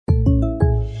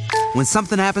When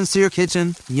something happens to your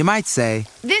kitchen, you might say,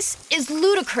 "This is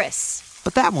ludicrous."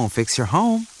 But that won't fix your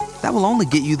home. That will only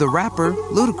get you the rapper,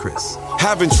 Ludacris.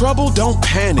 Having trouble? Don't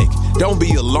panic. Don't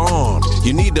be alarmed.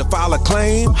 You need to file a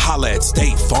claim? Holla at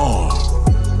State Farm.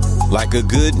 Like a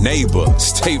good neighbor,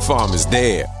 State Farm is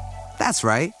there. That's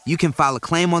right. You can file a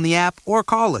claim on the app or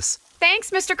call us.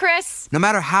 Thanks, Mr. Chris. No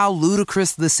matter how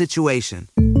ludicrous the situation,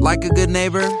 like a good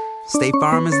neighbor, State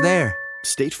Farm is there.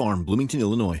 State Farm, Bloomington,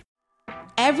 Illinois.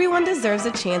 Everyone deserves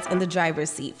a chance in the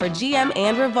driver's seat. For GM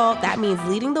and Revolt, that means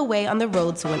leading the way on the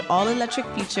road to an all-electric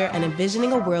future and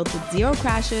envisioning a world with zero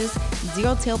crashes,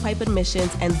 zero tailpipe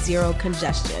emissions, and zero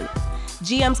congestion.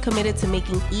 GM's committed to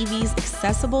making EVs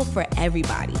accessible for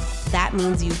everybody. That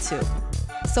means you too.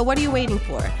 So what are you waiting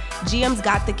for? GM's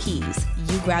got the keys.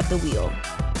 You grab the wheel.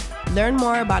 Learn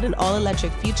more about an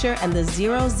all-electric future and the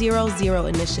 000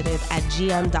 initiative at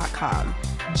gm.com.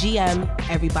 GM,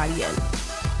 everybody in.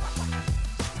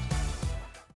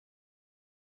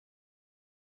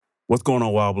 What's going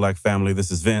on, Wild Black family?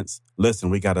 This is Vince. Listen,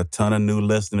 we got a ton of new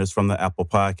listeners from the Apple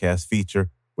Podcast feature.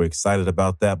 We're excited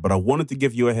about that, but I wanted to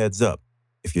give you a heads up.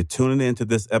 If you're tuning into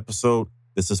this episode,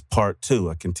 this is part 2,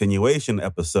 a continuation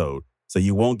episode. So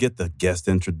you won't get the guest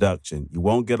introduction. You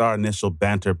won't get our initial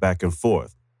banter back and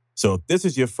forth. So if this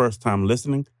is your first time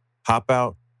listening, hop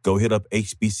out, go hit up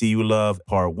HBCU Love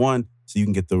Part 1 so you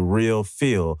can get the real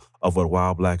feel of what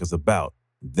Wild Black is about.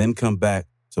 Then come back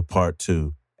to Part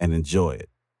 2 and enjoy it.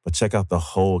 But check out the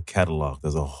whole catalog.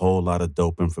 There's a whole lot of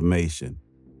dope information.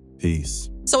 Peace.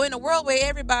 So in a world where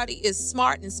everybody is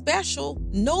smart and special,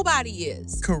 nobody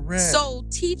is. Correct. So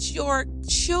teach your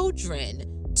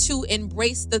children to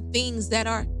embrace the things that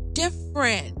are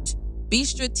different. Be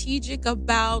strategic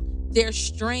about their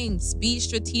strengths. Be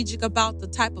strategic about the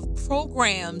type of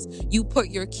programs you put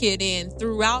your kid in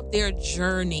throughout their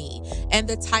journey and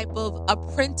the type of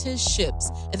apprenticeships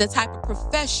and the type of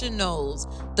professionals,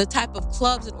 the type of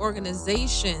clubs and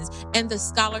organizations, and the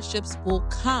scholarships will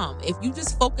come. If you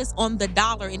just focus on the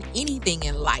dollar in anything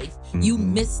in life, you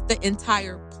miss the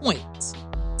entire point.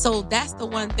 So that's the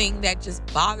one thing that just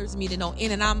bothers me to know.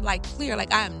 And I'm like clear,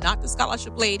 like I am not the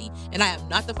scholarship lady and I am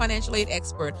not the financial aid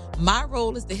expert. My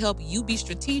role is to help you be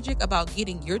strategic about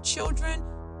getting your children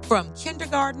from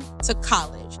kindergarten to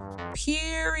college.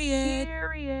 Period.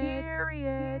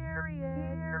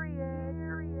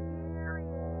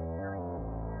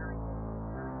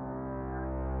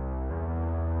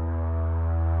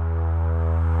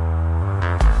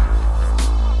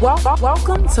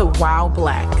 Welcome to Wild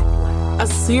Black, a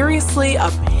seriously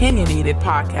opinionated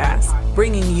podcast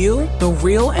bringing you the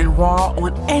real and raw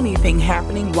on anything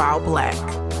happening Wild Black.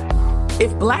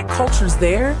 If Black culture's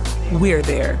there, we're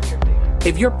there.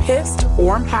 If you're pissed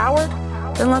or empowered,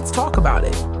 then let's talk about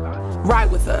it.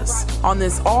 Ride with us on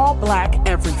this all Black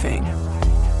everything.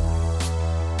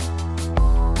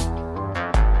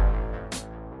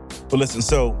 Well, listen,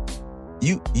 so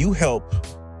you help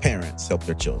parents help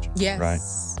their children, Yes. right?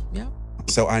 Yep.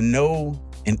 So I know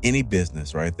in any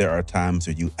business, right, there are times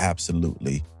where you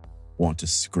absolutely want to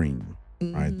scream,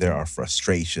 right? There are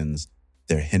frustrations,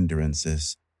 there are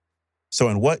hindrances. So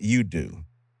in what you do,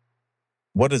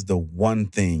 what is the one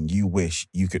thing you wish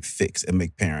you could fix and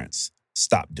make parents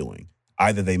stop doing?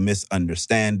 Either they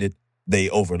misunderstand it, they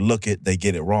overlook it, they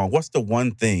get it wrong. What's the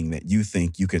one thing that you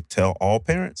think you could tell all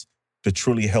parents to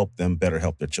truly help them better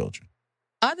help their children?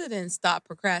 Other than stop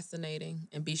procrastinating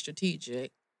and be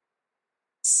strategic,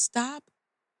 stop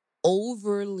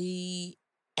overly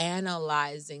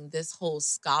analyzing this whole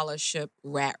scholarship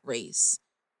rat race.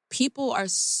 People are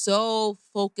so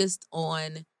focused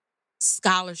on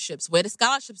scholarships. Where the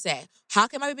scholarships at? How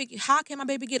can my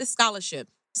baby get a scholarship?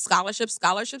 Scholarship.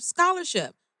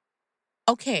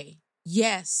 Okay,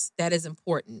 yes, that is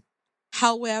important.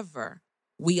 However,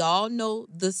 we all know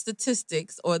the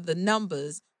statistics or the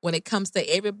numbers when it comes to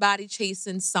everybody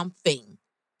chasing something.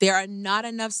 There are not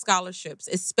enough scholarships,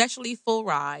 especially full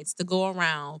rides, to go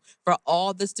around for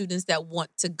all the students that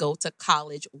want to go to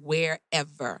college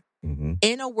wherever.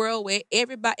 In a world where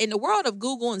in the world of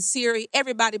Google and Siri,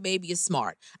 everybody baby is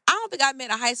smart. I don't think I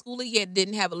met a high schooler yet that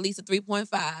didn't have at least a 3.5.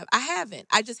 I haven't.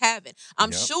 I just haven't.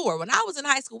 I'm sure when I was in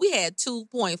high school, we had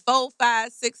 2.4,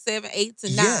 5, 6, 7, 8 to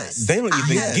 9. Yes, they don't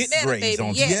even get grades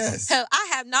on yes. Hell, I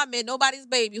have not met nobody's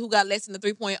baby who got less than the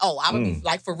 3.0. I would be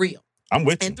like, for real. I'm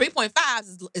with you. And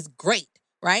 3.5 is great,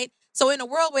 right? So in a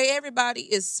world where everybody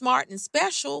is smart and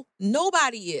special,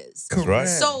 nobody is. That's right.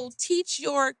 So teach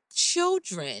your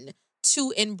children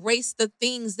to embrace the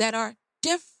things that are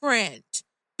different.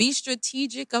 Be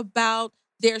strategic about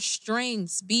their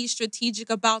strengths. Be strategic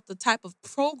about the type of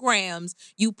programs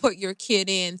you put your kid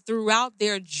in throughout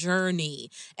their journey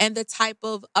and the type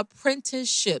of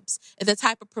apprenticeships and the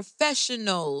type of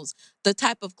professionals, the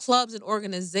type of clubs and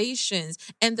organizations,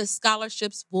 and the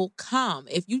scholarships will come.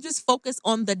 If you just focus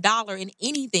on the dollar in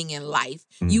anything in life,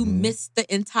 you miss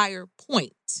the entire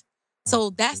point.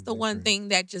 So that's the one thing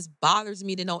that just bothers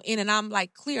me to know. And I'm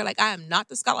like clear, like I am not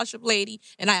the scholarship lady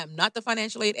and I am not the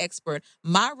financial aid expert.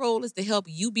 My role is to help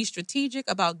you be strategic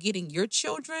about getting your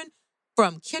children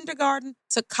from kindergarten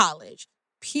to college,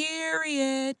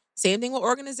 period. Same thing with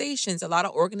organizations. A lot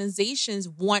of organizations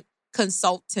want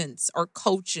consultants or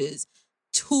coaches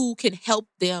who can help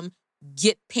them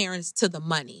get parents to the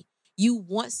money. You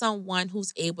want someone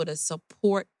who's able to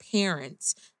support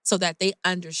parents so that they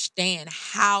understand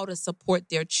how to support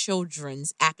their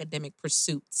children's academic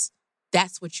pursuits.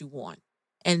 That's what you want.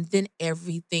 And then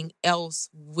everything else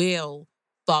will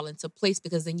fall into place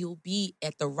because then you'll be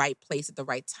at the right place at the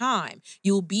right time.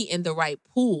 You'll be in the right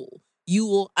pool. You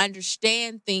will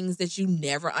understand things that you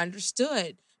never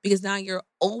understood because now you're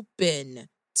open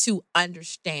to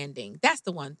understanding. That's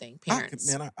the one thing,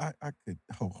 parents. I could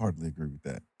wholeheartedly agree with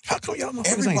that. How come y'all motherfuckers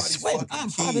ain't Everybody's sweating? fucking I'm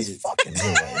hot as kids. fucking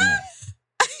hell right now.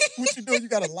 What you doing? You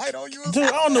got a light on you? Dude,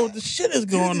 I don't know what the shit is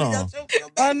going You on. got your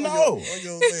back I on know. on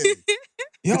your leg.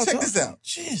 Y'all But check this out.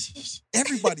 Jesus.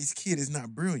 Everybody's kid is not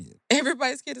brilliant.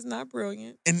 Everybody's kid is not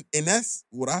brilliant. And that's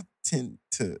what I tend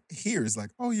to hear is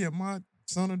like, oh yeah, my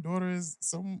son or daughter is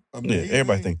so amazing. Yeah,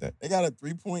 everybody think that. They got a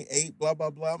 3.8, blah, blah,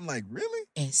 blah. I'm like, really?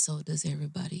 And so does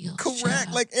everybody else.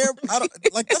 Correct. Like,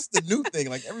 like that's the new thing.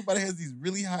 Like, everybody has these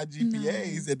really high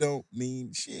GPAs that don't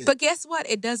mean shit. But guess what?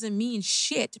 It doesn't mean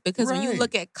shit because when you Right.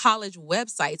 look at college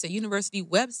websites or university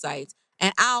websites,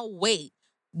 and I'll wait,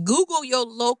 Google your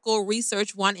local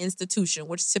Research One institution,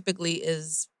 which typically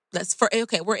is,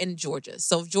 we're in Georgia.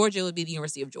 So Georgia would be the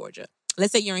University of Georgia.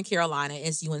 Let's say you're in Carolina,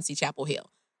 it's UNC Chapel Hill.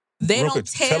 They Real don't quick,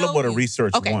 tell them what a you.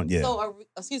 Research Okay, One, yeah. So,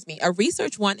 a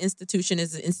Research One institution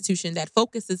is an institution that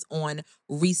focuses on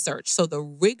research. So the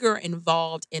rigor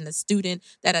involved in a student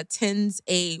that attends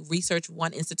a Research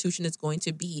One institution is going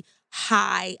to be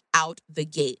high out the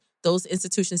gate. Those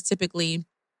institutions typically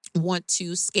want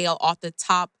to scale off the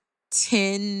top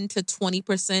 10 to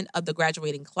 20% of the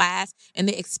graduating class, and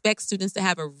they expect students to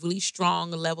have a really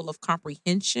strong level of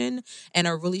comprehension and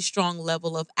a really strong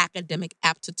level of academic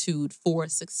aptitude for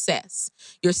success.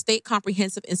 Your state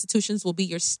comprehensive institutions will be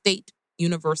your state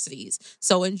universities.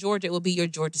 So in Georgia, it will be your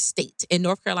Georgia State. In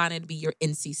North Carolina, it'll be your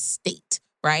NC State,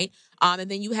 right?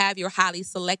 And then you have your highly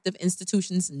selective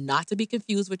institutions, not to be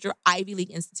confused with your Ivy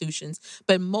League institutions,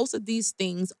 but most of these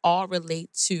things all relate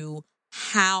to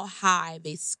how high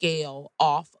they scale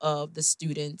off of the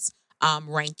student's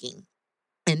ranking.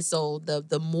 And so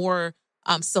the more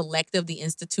selective the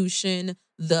institution,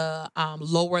 the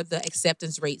lower the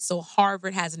acceptance rate. So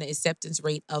Harvard has an acceptance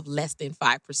rate of less than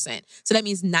 5%. So that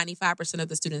means 95% of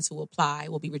the students who apply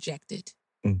will be rejected.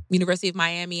 University of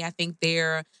Miami, I think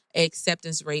their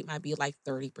acceptance rate might be like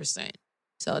 30%.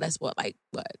 So that's what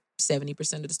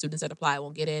 70% of the students that apply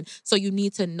won't get in. So you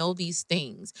need to know these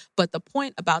things. But the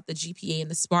point about the GPA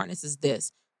and the smartness is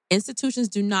this. Institutions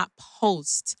do not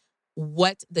post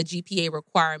what the GPA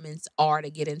requirements are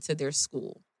to get into their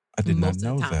school. I did not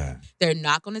know that. They're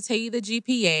not going to tell you the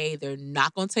GPA. They're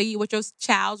not going to tell you what your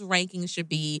child's ranking should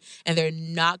be. And they're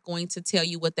not going to tell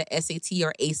you what the SAT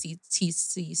or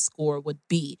ACT score would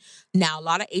be. Now, a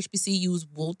lot of HBCUs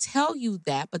will tell you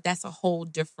that, but that's a whole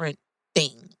different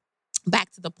thing.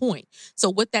 Back to the point. So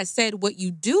with that said, what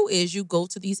you do is you go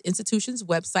to these institutions'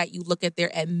 website, you look at their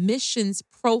admissions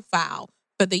profile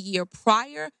for the year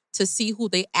prior to see who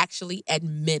they actually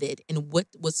admitted and what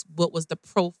was the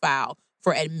profile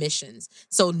for admissions.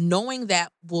 So knowing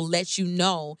that will let you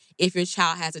know if your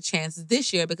child has a chance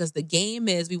this year, because the game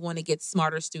is we want to get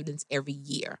smarter students every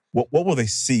year. What will they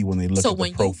see when they look at the profile? So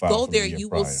when you go there, you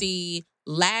will see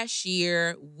last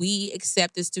year we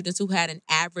accepted students who had an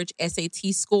average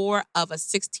SAT score of a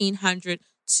 1,600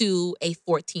 to a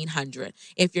 1,400.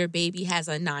 If your baby has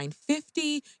a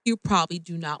 950, you probably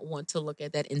do not want to look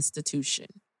at that institution,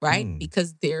 right?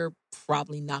 Because they're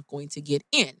probably not going to get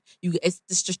in. It's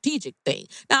the strategic thing.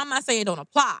 Now, I'm not saying don't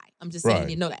apply. I'm just saying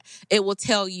you know that. It will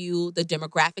tell you the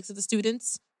demographics of the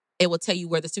students. It will tell you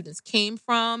where the students came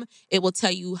from. It will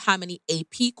tell you how many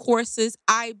AP courses,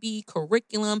 IB,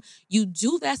 curriculum. You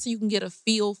do that so you can get a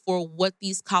feel for what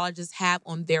these colleges have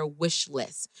on their wish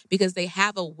list, because they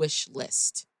have a wish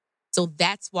list. So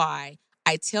that's why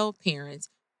I tell parents,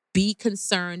 be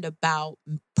concerned about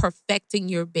perfecting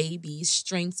your baby's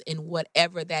strengths in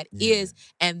whatever that is,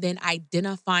 and then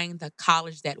identifying the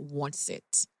college that wants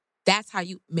it. That's how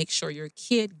you make sure your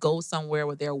kid goes somewhere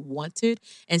where they're wanted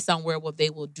and somewhere where they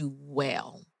will do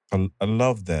well. I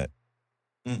love that.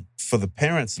 For the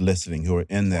parents listening who are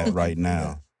in that right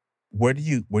now, where do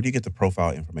you get the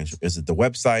profile information? Is it the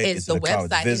website? It's is the it a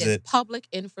college website. visit? It is public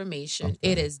information.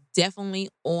 Okay. It is definitely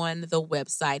on the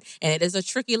website. And it is a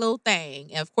tricky little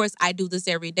thing. And of course, I do this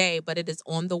every day, but it is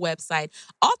on the website.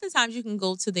 Oftentimes, you can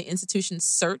go to the institution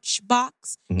search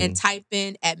box and type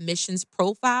in admissions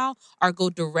profile or go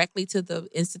directly to the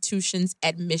institution's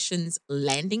admissions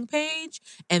landing page.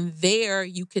 And there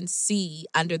you can see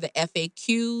under the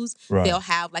FAQs, they'll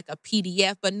have like a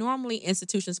PDF. But normally,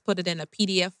 institutions put it in a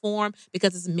PDF form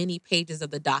because it's many pages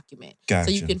of the document. Gotcha.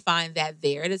 So you can find that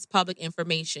there. It is public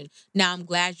information. Now, I'm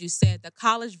glad you said the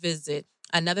college visit.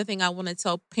 Another thing I want to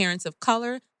tell parents of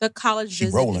color, the college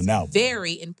visit is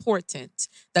very important.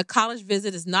 The college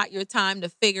visit is not your time to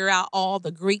figure out all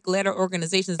the Greek letter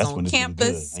organizations on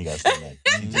campus. You gotta say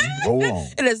that. Just roll on.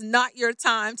 It is not your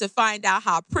time to find out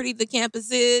how pretty the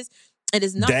campus is. It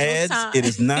is not your time. It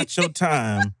is not your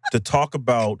time to talk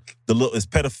about it's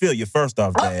pedophilia, first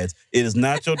off, dads. It is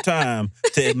not your time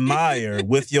to admire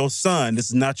with your son. This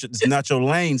is not your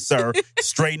lane, sir.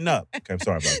 Straighten up. Okay, I'm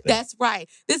sorry about that. That's right.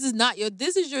 This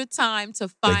is your time to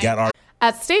find.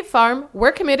 At State Farm,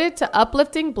 we're committed to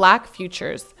uplifting Black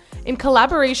futures. In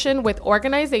collaboration with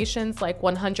organizations like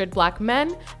 100 Black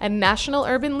Men and National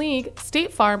Urban League,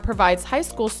 State Farm provides high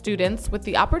school students with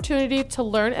the opportunity to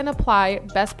learn and apply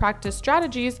best practice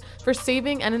strategies for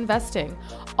saving and investing,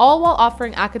 all while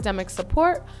offering academic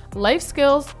support, life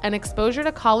skills, and exposure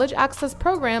to college access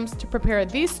programs to prepare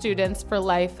these students for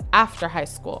life after high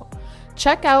school.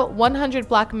 Check out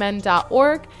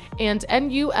 100blackmen.org and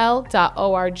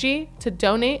nul.org to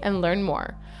donate and learn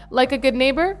more. Like a good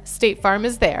neighbor, State Farm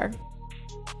is there.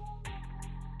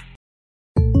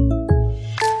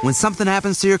 When something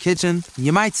happens to your kitchen,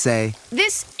 you might say,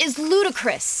 "This is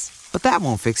ludicrous." But that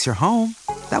won't fix your home.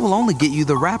 That will only get you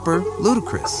the rapper,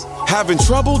 Ludacris. Having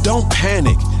trouble? Don't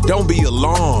panic. Don't be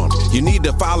alarmed. You need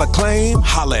to file a claim?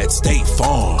 Holla at State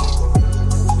Farm.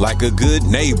 Like a good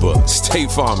neighbor, State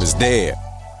Farm is there.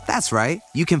 That's right.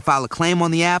 You can file a claim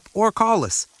on the app or call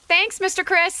us. Thanks, Mr.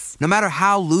 Chris. No matter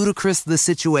how ludicrous the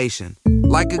situation,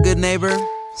 like a good neighbor,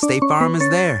 State Farm is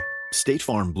there. State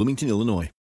Farm, Bloomington, Illinois.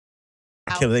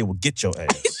 Killer, they will get your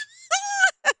ass.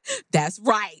 That's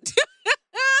right.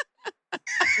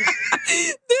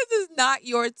 This is not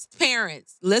your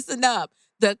parents. Listen up.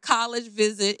 The college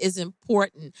visit is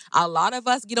important. A lot of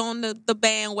us get on the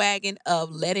bandwagon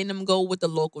of letting them go with the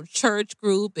local church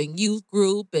group and youth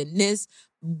group and this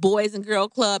boys and girl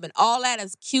club and all that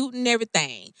is cute and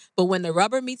everything. But when the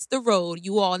rubber meets the road,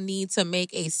 you all need to make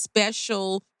a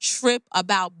special trip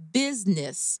about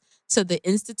business to the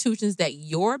institutions that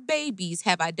your babies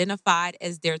have identified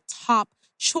as their top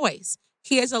choice.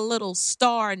 Here's a little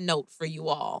star note for you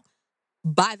all.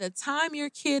 By the time your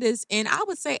kid is in, I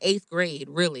would say 8th grade,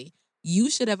 really, you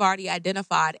should have already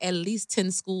identified at least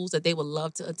 10 schools that they would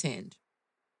love to attend.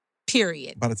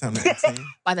 Period. By the time they're 18?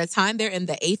 By the time they're in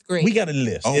the 8th grade. We got a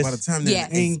list. Oh, by the time they're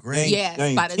in 8th grade?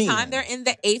 Yes. By the time they're in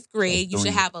the 8th grade, you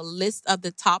should have a list of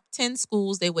the top 10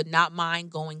 schools they would not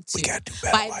mind going to. We got to do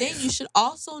better. By then, you should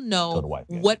also know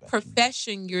what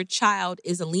profession your child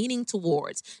is leaning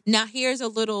towards. Now, here's a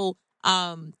little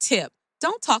tip.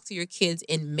 Don't talk to your kids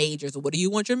in majors. What do you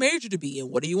want your major to be?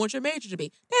 And what do you want your major to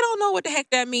be? They don't know what the heck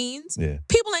that means. Yeah.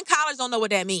 People in college don't know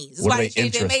what that means. That's why they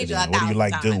change their major. What do you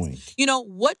like doing? You know,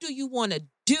 what do you want to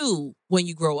do when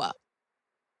you grow up?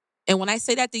 And when I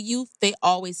say that to youth, they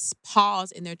always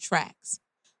pause in their tracks.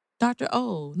 Dr.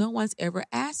 O, no one's ever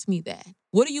asked me that.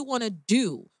 What do you want to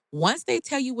do? Once they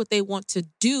tell you what they want to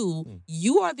do,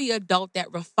 you are the adult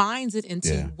that refines it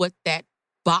into what that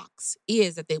box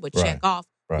is that they would check off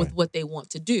with what they want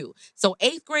to do. So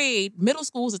 8th grade, middle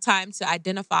school is a time to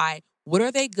identify what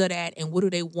are they good at and what do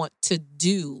they want to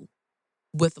do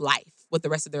with life, with the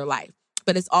rest of their life.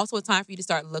 But it's also a time for you to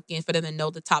start looking for them to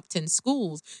know the top 10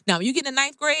 schools. Now, when you get in the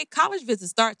 9th grade, college visit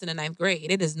starts in the 9th grade.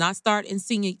 It does not start in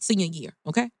senior year,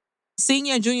 okay?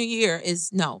 Senior and junior year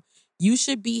is no. You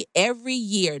should be every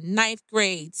year, 9th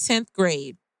grade, 10th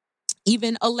grade,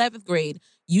 even 11th grade,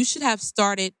 you should have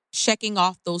started checking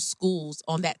off those schools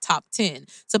on that top 10.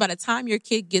 So by the time your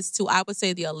kid gets to, I would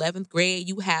say, the 11th grade,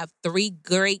 you have 3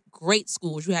 great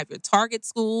schools. You have your target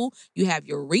school, you have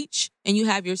your reach, and you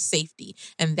have your safety.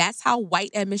 And that's how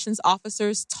white admissions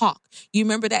officers talk. You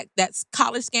remember that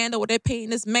college scandal where they're paying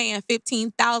this man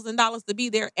 $15,000 to be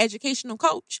their educational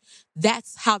coach?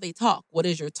 That's how they talk. What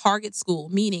is your target school?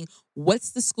 Meaning,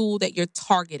 what's the school that you're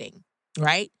targeting,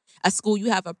 right? A school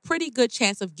you have a pretty good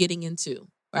chance of getting into.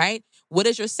 right? What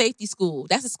is your safety school?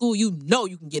 That's a school you know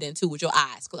you can get into with your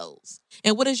eyes closed.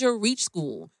 And what is your reach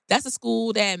school? That's a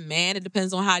school that, man, it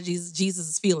depends on how Jesus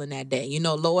is feeling that day. You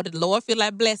know, Lord, the Lord feel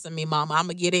like blessing me, mama, I'm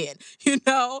going to get in, you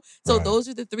know? So those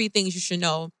are the 3 things you should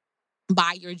know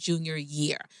by your junior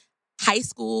year. High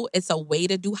school, it's a way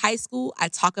to do high school. I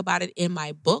talk about it in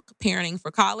my book, Parenting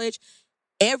for College.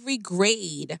 Every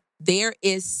grade, there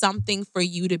is something for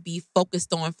you to be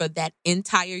focused on for that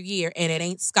entire year, and it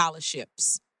ain't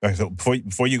scholarships. All right, so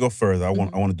before you go further, I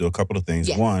want to do a couple of things.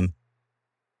 Yes. One,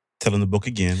 tell them the book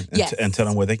again and tell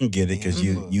them where they can get it, because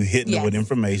you hitting it with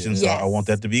information. So I want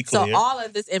that to be clear. So all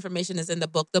of this information is in the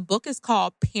book. The book is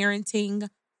called Parenting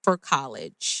for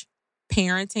College.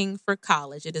 Parenting for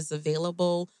College. It is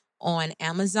available on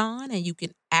Amazon, and you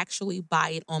can actually buy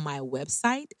it on my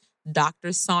website,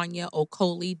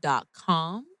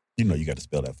 drsonyaokoli.com. You know you got to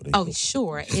spell that for the Oh,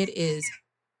 sure. It is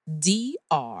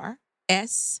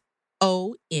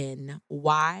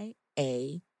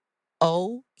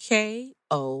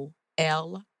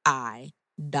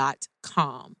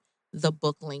DRSONYAOKOLI.com. The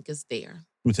book link is there.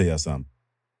 Let me tell y'all something.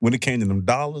 When it came to them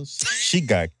dollars, she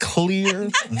got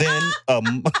clear than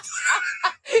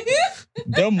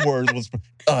them words was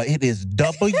it is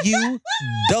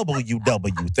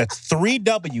WWW. That's 3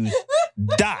 W's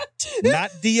dot,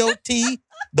 not DOT,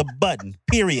 the button,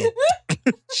 period.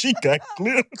 She got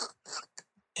clear.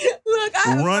 Look,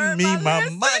 run me my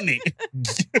money.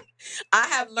 I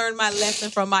have learned my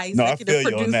lesson from my executive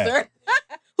producer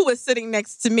who is sitting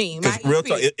next to me. Real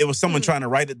talk, it was someone trying to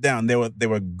write it down. They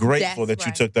were grateful that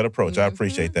you took that approach. I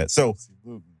appreciate that. So,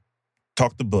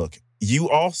 talk the book. You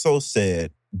also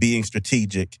said being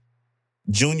strategic.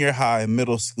 Junior high,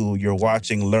 middle school, you're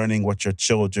watching, learning what your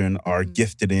children are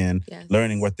gifted in,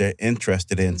 learning what they're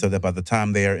interested in, so that by the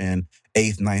time they are in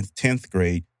 8th, 9th, 10th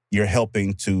grade, you're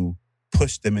helping to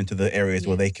push them into the areas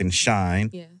where they can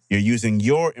shine. Yes. You're using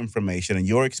your information and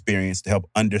your experience to help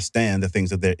understand the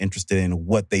things that they're interested in,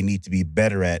 what they need to be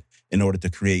better at in order to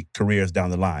create careers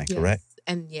down the line, correct?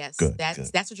 And that's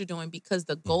what you're doing, because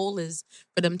the goal is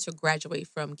for them to graduate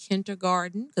from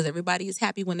kindergarten, because everybody is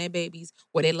happy when their babies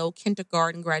wear their little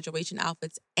kindergarten graduation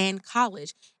outfits, and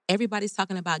college. Everybody's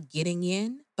talking about getting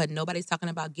in, but nobody's talking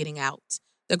about getting out.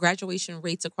 The graduation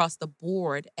rates across the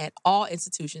board at all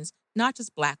institutions, not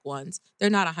just Black ones, they're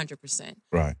not 100%.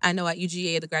 Right. I know at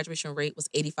UGA, the graduation rate was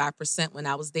 85% when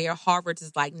I was there. Harvard's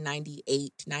is like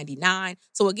 98, 99.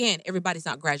 So again, everybody's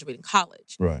not graduating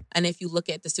college. Right. And if you look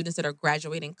at the students that are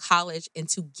graduating college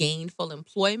into gainful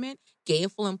employment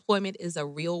is a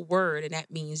real word. And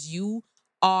that means you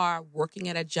are working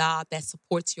at a job that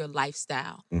supports your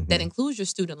lifestyle, that includes your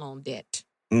student loan debt.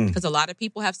 Because a lot of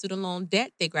people have student loan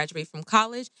debt. They graduate from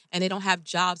college and they don't have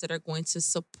jobs that are going to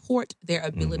support their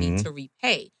ability to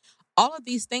repay. All of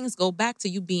these things go back to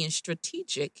you being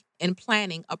strategic and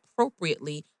planning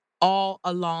appropriately all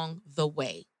along the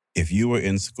way. If you were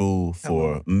in school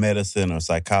for medicine or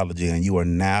psychology and you are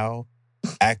now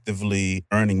actively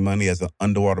earning money as an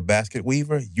underwater basket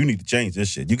weaver, you need to change this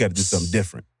shit. You got to do something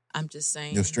different. I'm just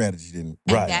saying. Your strategy didn't.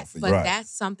 That's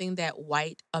something that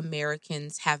white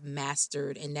Americans have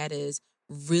mastered, and that is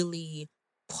really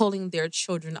pulling their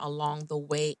children along the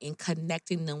way and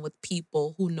connecting them with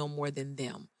people who know more than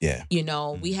them. Yeah. You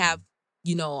know, we have,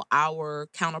 our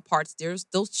counterparts.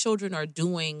 Those children are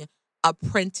doing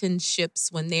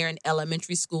apprenticeships when they're in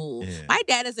elementary school. Yeah. My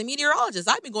dad is a meteorologist.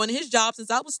 I've been going to his job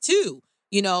since I was 2.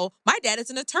 My dad is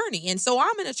an attorney. And so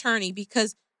I'm an attorney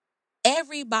because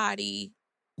everybody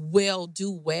will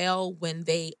do well when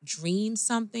they dream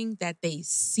something that they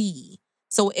see.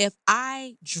 So if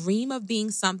I dream of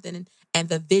being something and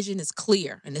the vision is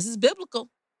clear, and this is biblical,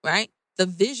 right? The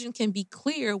vision can be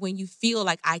clear when you feel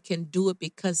like I can do it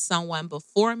because someone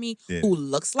before me who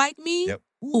looks like me,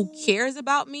 who cares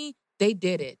about me, they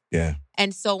did it. Yeah.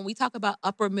 And so when we talk about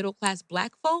upper middle class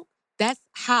Black folk, that's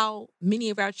how many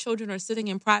of our children are sitting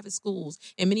in private schools.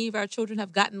 And many of our children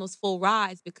have gotten those full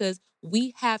rides because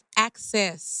we have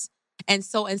access. And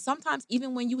sometimes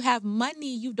even when you have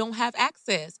money, you don't have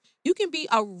access. You can be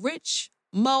a rich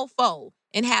mofo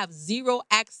and have zero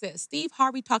access. Steve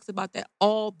Harvey talks about that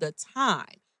all the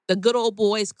time. The good old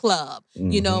boys club,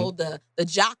 the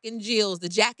Jock and Jills, the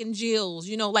Jack and Jills,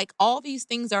 like all these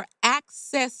things are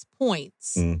access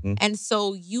points. And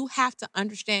so you have to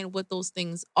understand what those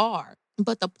things are.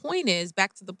 But the point is,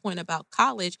 back to the point about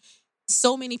college,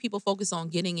 so many people focus on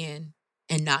getting in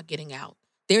and not getting out.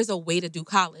 There's a way to do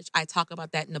college. I talk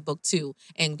about that in the book too.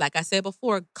 And like I said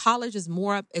before, college is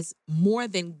more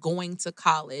than going to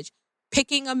college,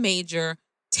 picking a major,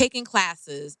 taking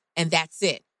classes, and that's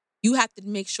it. You have to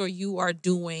make sure you are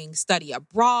doing study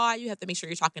abroad. You have to make sure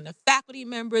you're talking to faculty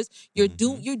members. You're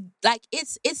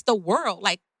it's the world.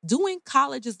 Like doing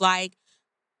college is like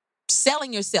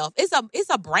selling yourself. It's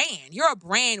a brand. You're a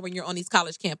brand when you're on these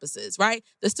college campuses, right?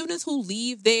 The students who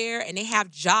leave there and they have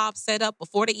jobs set up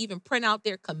before they even print out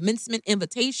their commencement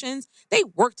invitations, they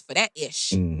worked for that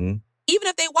ish. Mm-hmm. Even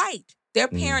if they white, their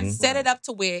parents set it up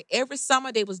to where every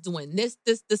summer they was doing this,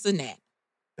 and that.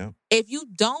 Yep. If you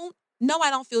don't, no, I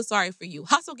don't feel sorry for you.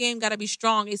 Hustle game got to be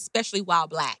strong, especially while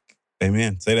Black.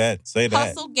 Amen. Say that.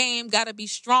 Hustle game got to be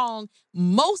strong,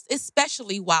 most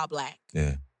especially while Black.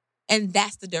 Yeah. And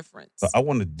that's the difference. So I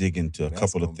want to dig into a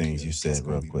couple of things you said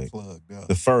real quick.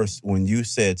 The first, when you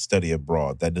said study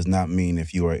abroad, that does not mean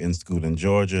if you are in school in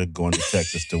Georgia, going to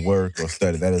Texas to work or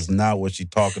study. That is not what you're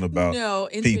talking about. No,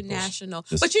 international.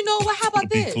 But you know what? How about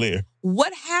this? Be clear.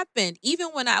 What happened, even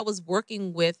when I was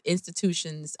working with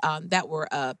institutions that were,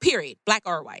 period, Black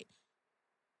or white,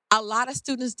 a lot of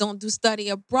students don't do study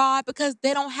abroad because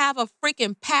they don't have a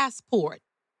freaking passport.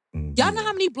 Y'all know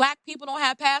how many Black people don't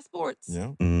have passports?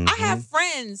 Yeah. I have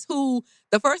friends who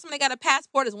the first time they got a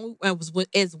passport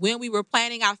is when we were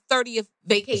planning our 30th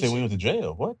vacation. You say we went to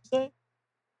jail. What? Say?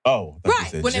 Oh,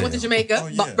 right. When they went to Jamaica. Oh,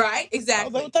 yeah. Right,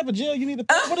 exactly. What type of jail you need a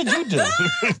passport? What did you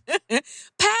do?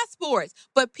 Passports.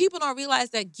 But people don't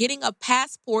realize that getting a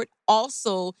passport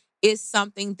also is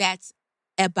something that's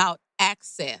about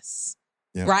access.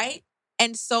 Yeah. Right?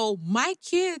 And so my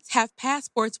kids have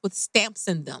passports with stamps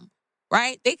in them.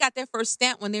 Right? They got their first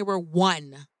stamp when they were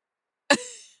 1.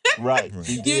 Right.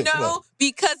 You know,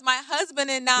 because my husband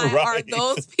and I are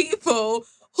those people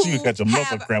who got your muscle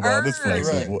have cramp out of this place,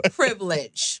 earned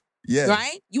privilege. Yeah.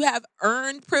 Right? You have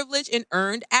earned privilege and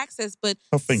earned access, but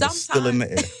Her finger's still in the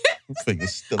air. Her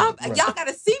finger's still in the air. y'all got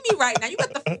to see me right now. You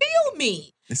got to feel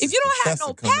me. This If is you don't have professor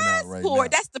no coming out right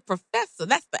passport, now. that's the professor.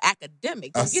 That's the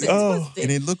academic. I Don't get see. it twisted.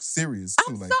 And it looks serious too.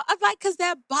 I'm like, because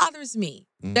that bothers me.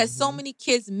 That so many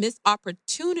kids miss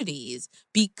opportunities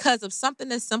because of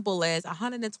something as simple as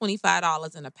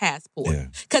 $125 in a passport.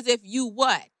 Because if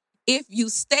you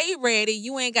stay ready,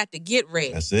 you ain't got to get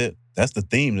ready. That's it. That's the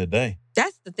theme today.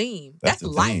 That's the theme. That's the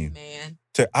life, theme. man.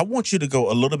 So I want you to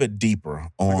go a little bit deeper I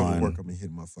go on. to work, I'm going to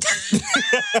hit my fucking.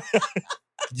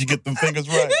 You get them fingers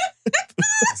right.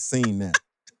 I seen that.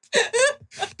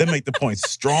 They make the point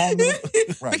strong.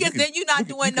 Right. Because then you're not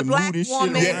doing the Black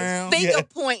woman finger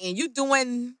pointing. You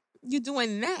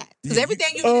doing that. Because everything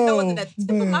you need to know is at the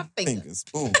tip of my fingers.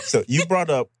 Boom. So you brought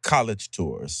up college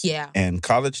tours. Yeah. And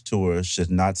college tours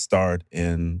should not start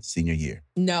in senior year.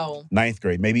 No. 9th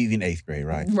grade, maybe even 8th grade,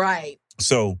 right? Right.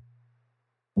 So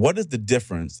what is the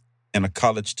difference in a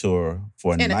college tour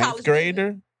for a 9th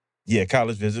grader? Yeah,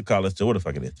 college visit, college tour, what the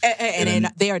fuck it is.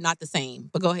 And they are not the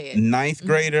same, but go ahead. 9th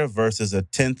grader versus a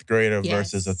 10th grader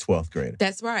versus a 12th grader.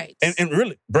 That's right. And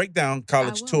really, break down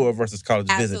college tour versus college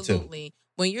visit, too. Absolutely.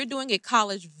 When you're doing a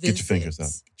college visit. Get your fingers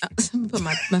up. Let me put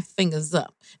my fingers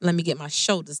up. Let me get my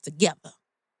shoulders together.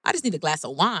 I just need a glass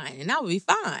of wine and I will be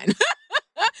fine.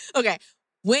 Okay.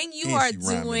 When you are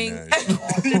doing.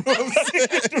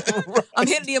 I'm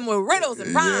hitting them with riddles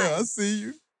and rhymes. Yeah, I see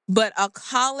you. But a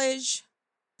college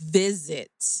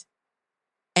visit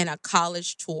and a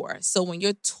college tour. So when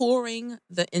you're touring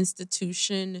the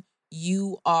institution,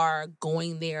 you are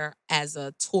going there as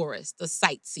a tourist, a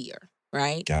sightseer,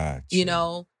 right? Gotcha. You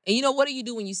know, and you know, what do you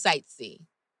do when you sightsee?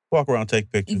 Walk around,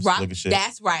 take pictures, look at shit.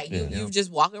 That's right. Yeah. You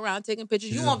just walking around taking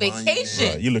pictures. You on vacation.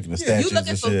 Right. You looking at statues You looking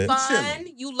and for shit. fun.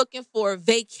 You looking for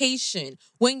vacation.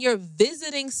 When you're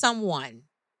visiting someone,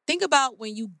 think about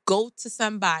when you go to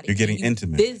somebody. You're getting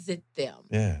intimate. Visit them.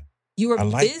 Yeah. You are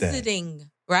like visiting,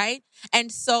 right?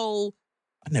 And so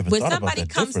I never when thought somebody about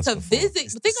that comes to difference before.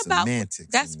 visit, think about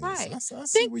that's right.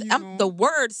 Think I'm the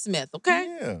wordsmith,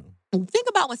 okay? Yeah. Think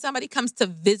about when somebody comes to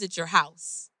visit your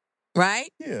house, right?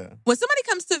 Yeah. When somebody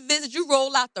comes to visit, you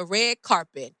roll out the red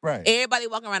carpet. Right. Everybody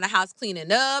walking around the house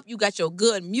cleaning up. You got your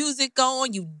good music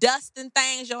on. You dusting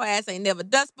things your ass ain't never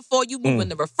dust before. You moving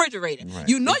the refrigerator. Right.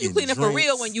 You know You you getting cleaning for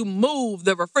real drinks. when you move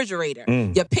the refrigerator.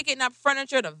 You're picking up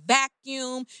furniture, the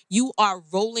vacuum. You are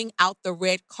rolling out the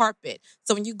red carpet.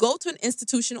 So when you go to an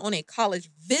institution on a college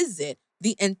visit,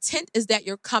 the intent is that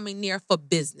you're coming there for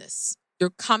business. You're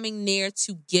coming there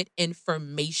to get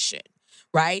information,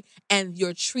 right? And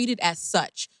you're treated as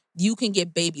such. You can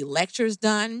get baby lectures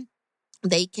done.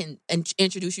 They can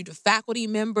introduce you to faculty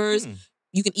members.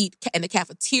 You can eat in the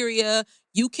cafeteria.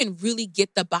 You can really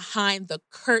get the behind the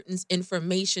curtains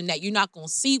information that you're not going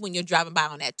to see when you're driving by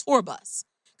on that tour bus.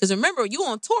 Because remember, you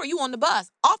on tour, you on the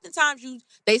bus. Oftentimes,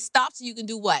 they stop so you can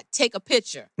do what? Take a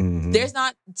picture. There's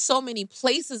not so many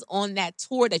places on that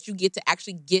tour that you get to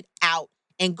actually get out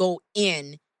and go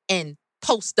in and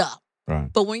post up.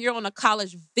 Right. But when you're on a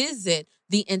college visit,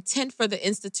 the intent for the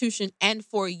institution and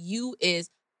for you is,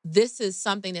 this is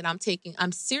something that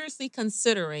I'm seriously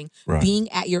considering being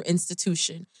at your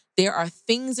institution. There are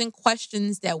things and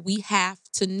questions that we have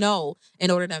to know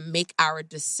in order to make our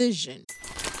decision.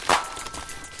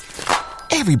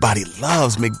 Everybody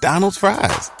loves McDonald's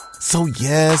fries. So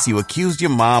yes, you accused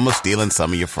your mom of stealing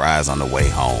some of your fries on the way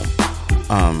home.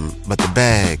 But the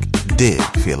bag did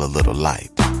feel a little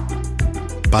light.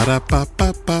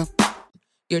 Ba-da-ba-ba-ba.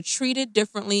 You're treated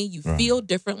differently, you feel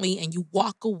differently, and you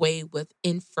walk away with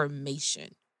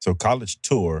information. So college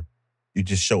tour, you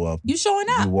just show up. You showing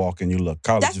up. You walk and you look.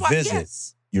 College visit,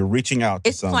 you're reaching out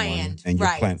to someone. Planned, and you're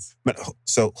planning. But,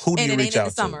 so who do you reach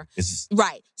out to?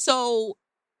 Right. So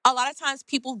a lot of times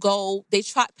people go,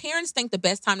 parents think the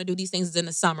best time to do these things is in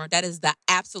the summer. That is the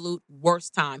absolute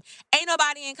worst time. Ain't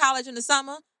nobody in college in the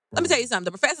summer. Let me tell you something.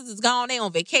 The professors is gone. They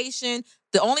on vacation.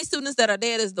 The only students that are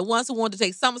there is the ones who wanted to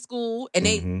take summer school and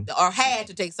they or had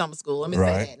to take summer school. Let me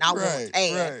say that. Not want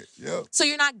to. Yep. So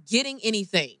you're not getting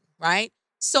anything, right?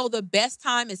 So the best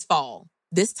time is fall.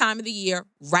 This time of the year,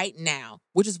 right now,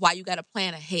 which is why you got to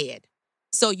plan ahead.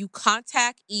 So you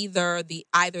contact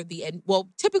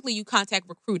typically you contact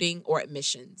recruiting or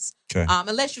admissions. Okay.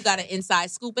 Unless you got an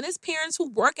inside scoop. And it's parents who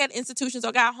work at institutions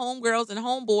or got homegirls and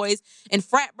homeboys and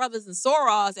frat brothers and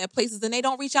sorors at places and they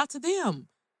don't reach out to them.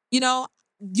 You know,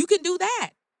 you can do that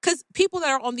because people that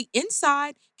are on the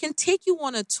inside can take you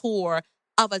on a tour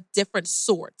of a different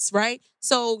sorts, right?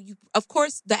 So, of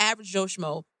course, the average Joe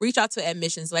Schmo, reach out to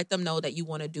admissions, let them know that you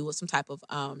want to do some type of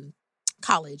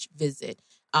college visit.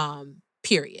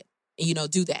 Period.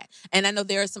 Do that. And I know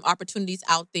there are some opportunities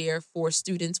out there for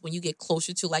students when you get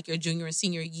closer to like your junior and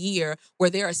senior year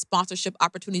where there are sponsorship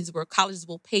opportunities where colleges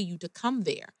will pay you to come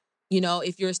there.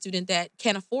 If you're a student that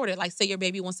can't afford it, like say your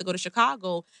baby wants to go to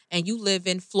Chicago and you live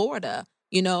in Florida,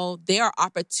 there are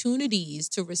opportunities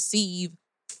to receive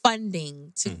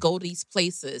funding to go to these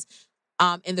places.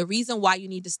 And the reason why you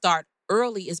need to start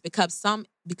early is because some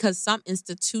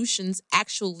institutions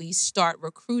actually start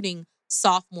recruiting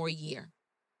sophomore year.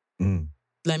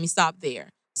 Let me stop there.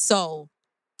 So,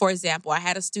 for example, I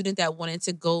had a student that wanted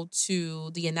to go to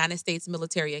the United States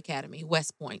Military Academy,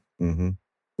 West Point.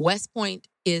 West Point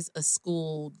is a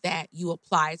school that you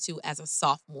apply to as a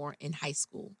sophomore in high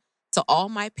school. So all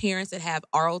my parents that have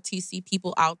ROTC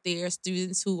people out there,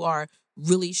 students who are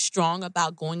really strong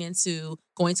about going to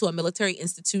a military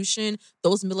institution,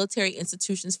 those military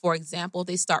institutions, for example,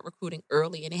 they start recruiting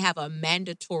early and they have a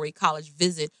mandatory college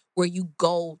visit where you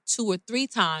go 2 or 3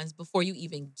 times before you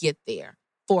even get there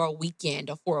for a weekend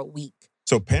or for a week.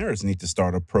 So parents need to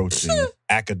start approaching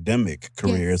academic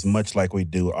careers much like we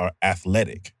do our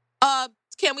athletic.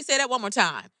 Can we say that one more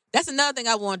time? That's another thing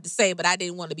I wanted to say, but I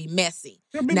didn't want to be messy.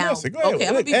 Yeah, messy. Go ahead. Okay,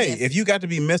 I'm gonna be messy. If you got to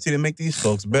be messy to make these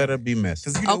folks better, be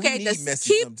messy. We need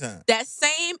messy keep sometimes. that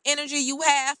same energy you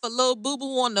have for little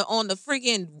boo-boo on the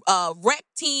freaking rec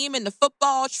team and the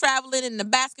football traveling and the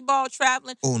basketball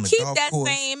traveling. Keep that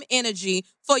same energy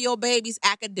for your baby's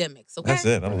academics, okay? That's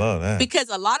it. I love that. Because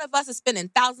a lot of us are spending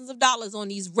thousands of dollars on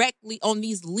these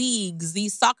leagues,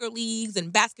 these soccer leagues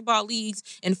and basketball leagues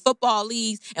and football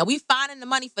leagues, and we finding the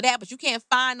money for that, but you can't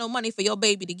find no money for your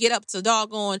baby to get up to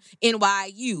doggone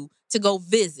NYU to go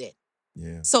visit.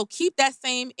 Yeah. So keep that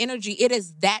same energy. It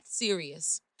is that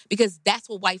serious because that's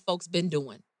what white folks been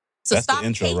doing. So that's stop the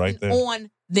intro hating right there. on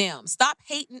them. Stop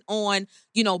hating on,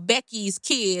 Becky's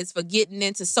kids for getting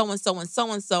into so-and-so and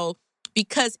so-and-so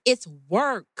because it's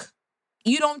work.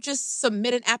 You don't just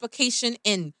submit an application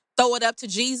and throw it up to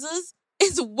Jesus.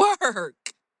 It's work.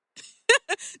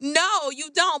 No,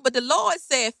 you don't. But the Lord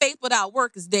said faith without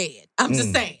work is dead. I'm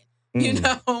just saying,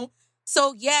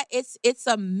 So, yeah, it's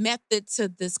a method to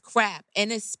this crap.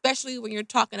 And especially when you're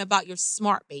talking about your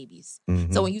smart babies.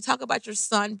 So when you talk about your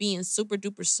son being super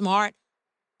duper smart,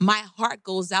 my heart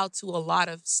goes out to a lot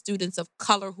of students of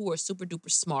color who are super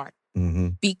duper smart.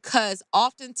 Because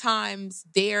oftentimes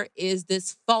there is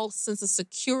this false sense of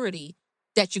security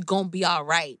that you're going to be all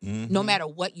right no matter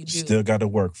what you do. Still got to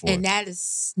work for it. And that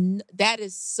is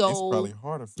so... It's probably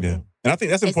harder for them. And I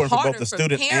think that's important for both the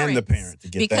student and the parent to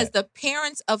get because that. the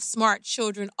parents of smart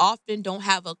children often don't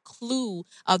have a clue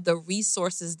of the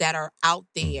resources that are out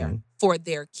there for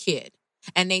their kid.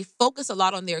 And they focus a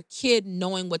lot on their kid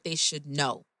knowing what they should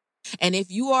know. And if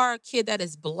you are a kid that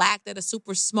is Black, that is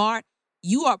super smart,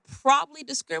 you are probably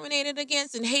discriminated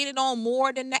against and hated on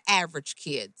more than the average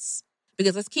kids.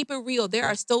 Because let's keep it real, there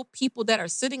are still people that are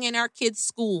sitting in our kids'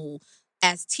 school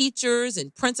as teachers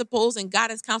and principals and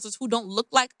guidance counselors who don't look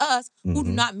like us, who do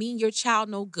not mean your child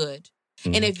no good.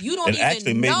 And if you don't it even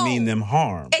actually may know, mean them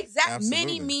harm. Exactly.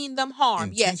 Many mean them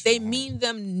harm. Yes, they mean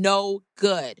them no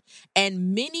good.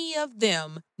 And many of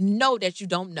them know that you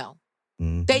don't know.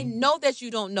 They know that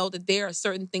you don't know that there are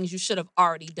certain things you should have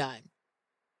already done.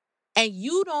 And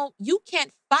you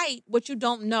can't fight what you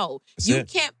don't know. You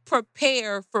can't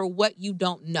prepare for what you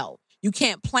don't know. You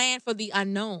can't plan for the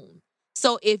unknown.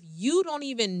 So if you don't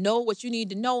even know what you need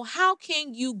to know, how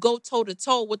can you go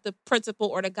toe-to-toe with the principal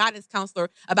or the guidance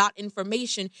counselor about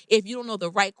information if you don't know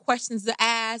the right questions to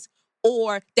ask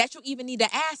or that you even need to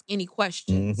ask any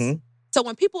questions? So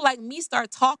when people like me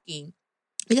start talking,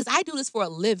 because I do this for a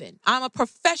living, I'm a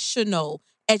professional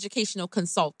educational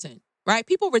consultant, right?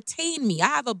 People retain me. I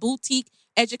have a boutique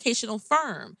educational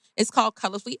firm. It's called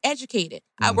Colorfully Educated.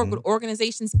 I work with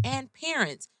organizations and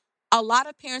parents. A lot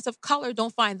of parents of color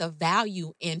don't find the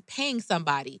value in paying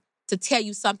somebody to tell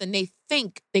you something they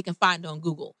think they can find on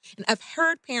Google. And I've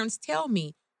heard parents tell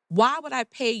me, why would I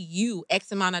pay you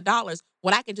X amount of dollars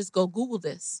when I can just go Google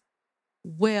this?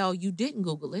 Well, you didn't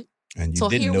Google it. And you so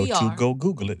didn't here know we to are. go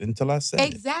Google it until I said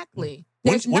Exactly.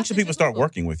 it. When should people start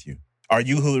working with you? Are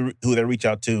you who they reach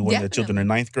out to when their children are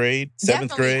 9th grade, 7th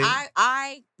grade?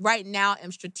 I right now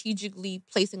am strategically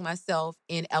placing myself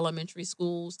in elementary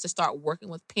schools to start working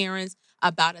with parents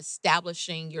about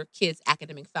establishing your kids'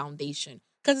 academic foundation.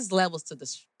 Because it's levels to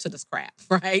this crap,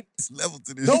 right? It's levels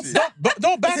to this shit.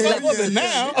 Don't back up with it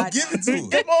now. Give it to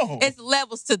Come on. It's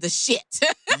levels to the shit.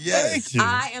 Yes.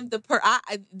 I am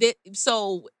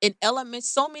so in element,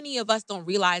 so many of us don't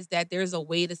realize that there's a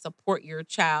way to support your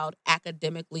child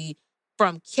academically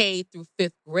from K through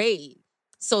 5th grade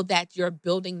so that you're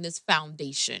building this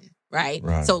foundation, right?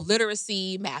 So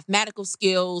literacy, mathematical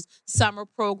skills, summer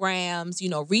programs,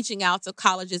 reaching out to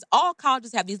colleges. All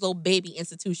colleges have these little baby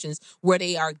institutions where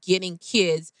they are getting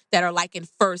kids that are like in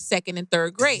 1st, 2nd, and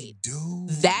 3rd grade.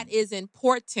 That is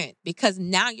important because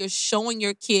now you're showing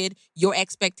your kid your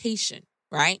expectation,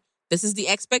 right? This is the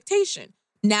expectation.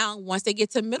 Now, once they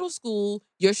get to middle school,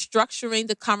 you're structuring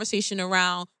the conversation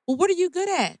around, well, what are you good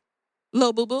at?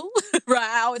 Little boo-boo,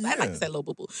 right? I like to say little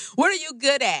boo-boo. What are you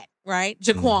good at, right?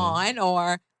 Jaquan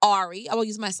or Ari. I will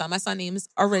use my son. My son's name is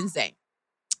Arenze.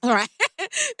 All right.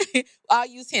 I'll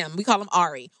use him. We call him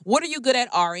Ari. What are you good at,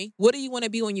 Ari? What do you want to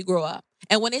be when you grow up?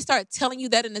 And when they start telling you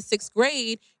that in the 6th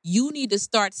grade, you need to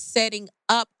start setting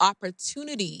up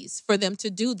opportunities for them to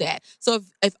do that. So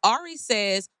if Ari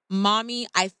says, Mommy,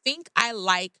 I think I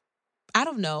like, I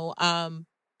don't know,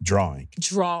 drawing.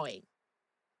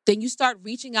 Then you start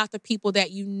reaching out to people that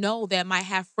you know that might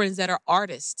have friends that are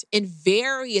artists in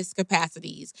various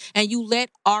capacities. And you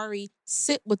let Ari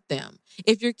sit with them.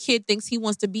 If your kid thinks he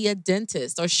wants to be a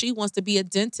dentist or she wants to be a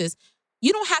dentist,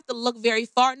 you don't have to look very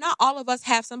far. Not all of us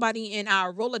have somebody in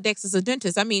our Rolodex as a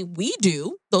dentist. I mean, we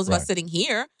do, those of us sitting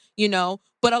here,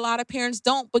 but a lot of parents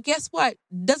don't. But guess what?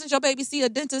 Doesn't your baby see a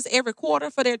dentist every quarter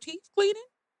for their teeth cleaning?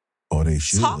 Or they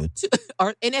should. And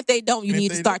if they don't, you need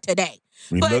to start today.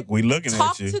 We looking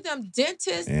talk at you. to them,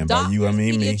 dentists, and doctors, by you, I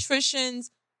mean pediatricians.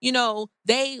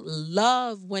 They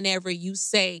love whenever you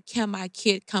say, can my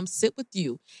kid come sit with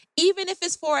you? Even if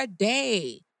it's for a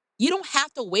day. You don't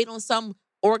have to wait on some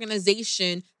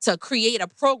organization to create a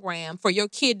program for your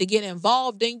kid to get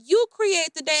involved in. You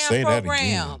create the damn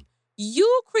program.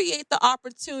 You create the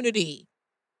opportunity.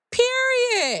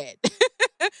 Period.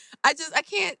 I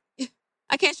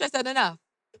can't stress that enough.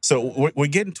 So we're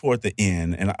getting toward the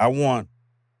end, and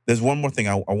there's one more thing.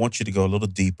 I want you to go a little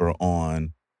deeper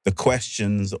on the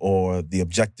questions or the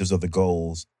objectives or the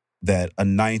goals that a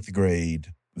 9th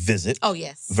grade visit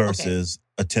versus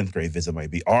a 10th grade visit might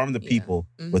be. Arm the people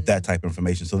with that type of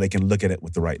information so they can look at it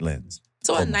with the right lens.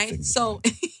 So in the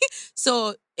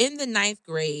 9th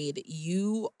grade,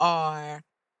 you are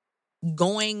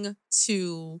going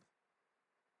to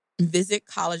visit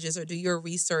colleges or do your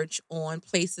research on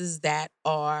places that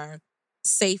are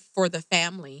safe for the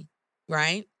family,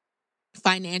 right?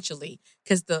 Financially.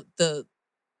 Because the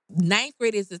 9th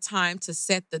grade is the time to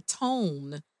set the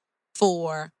tone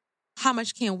for how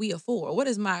much can we afford? What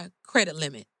is my credit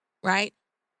limit, right?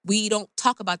 We don't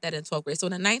talk about that in 12th grade. So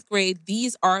in the 9th grade,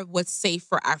 these are what's safe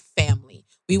for our family.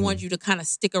 We want you to kind of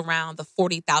stick around the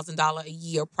 $40,000 a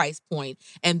year price point.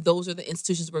 And those are the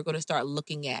institutions we're going to start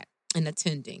looking at and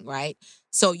attending, right?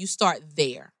 So you start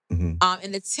there. In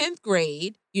the 10th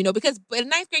grade, because in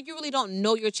 9th grade, you really don't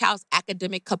know your child's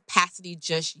academic capacity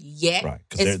just yet. Right,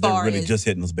 because they're really just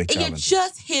hitting those big challenges. You're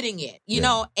just hitting it.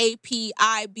 AP,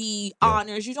 IB,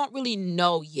 honors, you don't really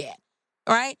know yet,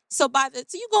 right? So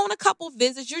you go on a couple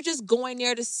visits, you're just going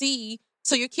there to see,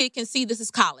 so your kid can see this is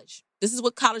college. This is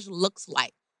what college looks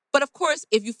like. But of course,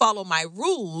 if you follow my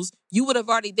rules, they would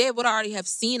already have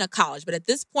seen a college. But at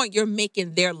this point, you're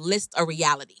making their list a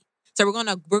reality. So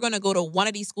we're gonna go to one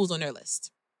of these schools on their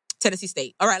list. Tennessee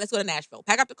State. All right, let's go to Nashville.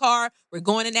 Pack up the car. We're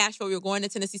going to Nashville. We're going to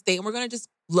Tennessee State, and we're gonna just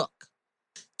look.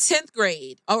 10th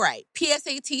grade. All right,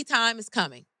 PSAT time is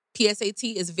coming.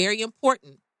 PSAT is very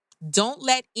important. Don't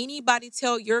let anybody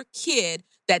tell your kid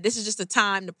that this is just a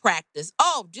time to practice.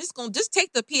 Oh, just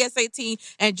take the PSAT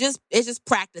and it's just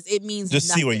practice. It means just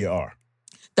nothing. See where you are.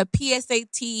 The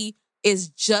PSAT is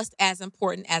just as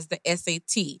important as the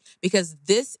SAT because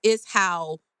this is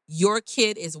how your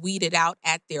kid is weeded out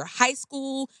at their high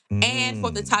school and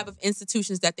for the type of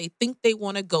institutions that they think they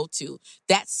want to go to.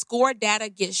 That score data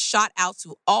gets shot out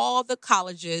to all the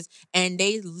colleges and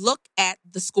they look at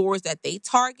the scores that they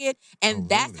target. And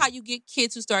that's how you get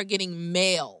kids who start getting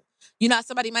mail. You know,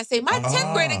 somebody might say, my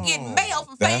 10th grader getting mail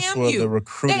from FAMU. That's where the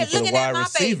recruiting for the wide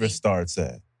receiver starts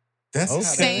at. That's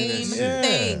okay. Same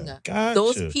thing. Gotcha.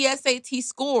 Those PSAT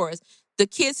scores. The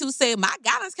kids who say, my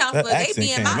guidance counselor,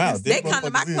 they come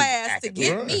to my class to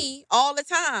get me all the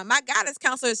time. My guidance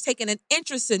counselor is taking an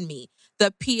interest in me.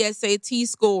 The PSAT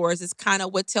scores is kind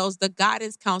of what tells the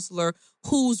guidance counselor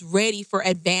who's ready for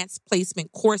advanced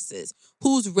placement courses,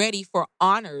 who's ready for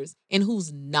honors, and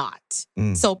who's not.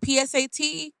 So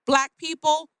PSAT, Black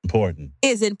people,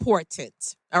 is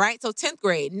important. All right? So 10th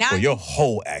grade. Now your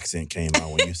whole accent came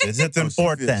out when you said it's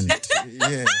important.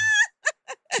 Yeah.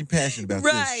 She's passionate about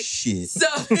this shit. So,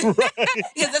 because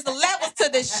there's levels to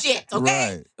this shit,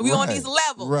 okay? Right, we on these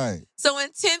levels. Right. So in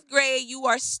 10th grade, you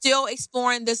are still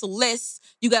exploring this list.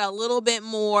 You got a little bit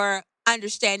more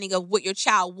understanding of what your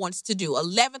child wants to do.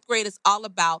 11th grade is all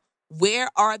about where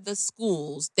are the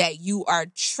schools that you are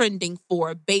trending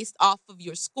for based off of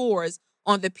your scores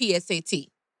on the PSAT.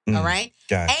 All right?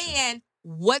 Gotcha. And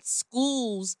what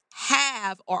schools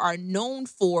have or are known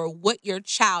for what your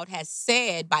child has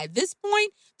said by this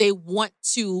point they want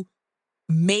to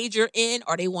major in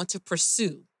or they want to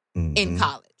pursue in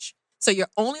college. So you're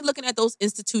only looking at those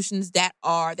institutions that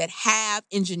have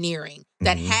engineering,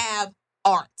 that have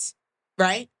art,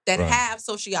 right? That have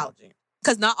sociology,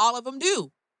 because not all of them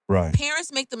do. Right.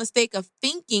 Parents make the mistake of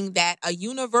thinking that a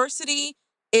university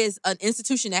is an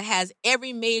institution that has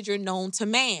every major known to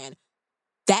man.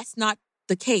 That's not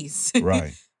the case.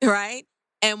 Right. Right?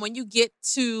 And when you get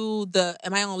to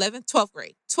am I on 11th? 12th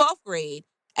grade. 12th grade,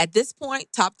 at this point,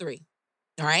 top 3.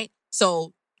 All right?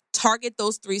 So target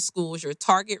those 3 schools, your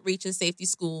target reach and safety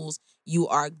schools. You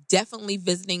are definitely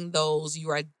visiting those.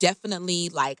 You are definitely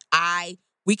like,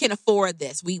 we can afford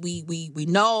this. We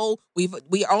know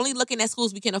we are only looking at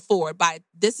schools we can afford.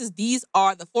 These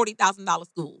are the $40,000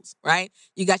 schools, right?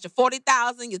 You got your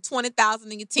 40,000, your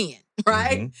 20,000, and your 10,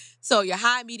 right? So your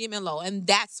high, medium, and low, and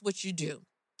that's what you do,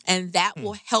 and that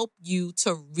will help you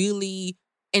to really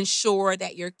ensure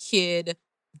that your kid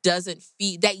doesn't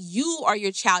feel that you or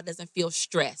your child doesn't feel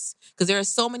stressed, because there are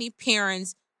so many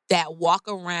parents that walk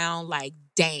around like,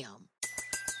 damn.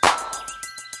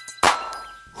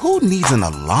 Who needs an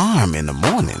alarm in the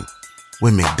morning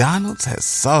when McDonald's has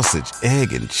sausage,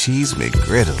 egg, and cheese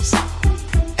McGriddles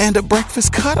and a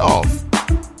breakfast cutoff?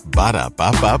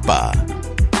 Ba-da-ba-ba-ba.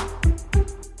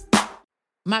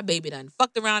 My baby done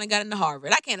fucked around and got into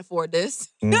Harvard. I can't afford this.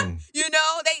 You know,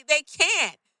 they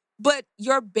can't. But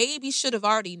your baby should have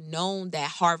already known that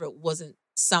Harvard wasn't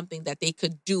something that they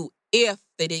could do if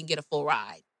they didn't get a full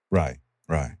ride. Right.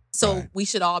 So we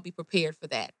should all be prepared for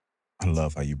that. I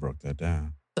love how you broke that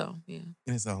down. So, yeah.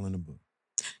 And it's all in the book.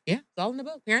 Yeah, it's all in the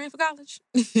book. Parenting for college.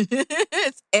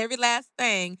 It's every last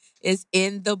thing is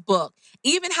in the book.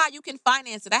 Even how you can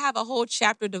finance it. I have a whole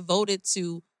chapter devoted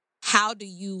to how do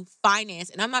you finance.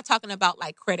 And I'm not talking about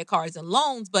like credit cards and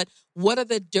loans, but what are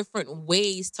the different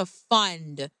ways to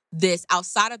fund this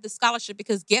outside of the scholarship?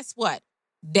 Because guess what?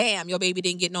 Damn, your baby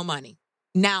didn't get no money.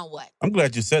 Now what? I'm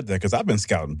glad you said that because I've been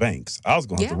scouting banks. I was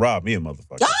going to have to rob me a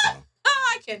motherfucker.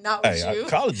 I cannot with you.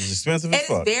 College is expensive as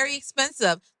fuck. It is very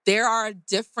expensive. There are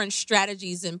different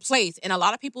strategies in place. And a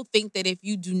lot of people think that if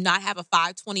you do not have a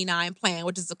 529 plan,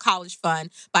 which is a college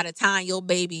fund, by the time your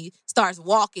baby starts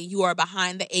walking, you are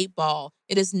behind the 8 ball.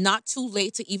 It is not too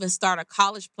late to even start a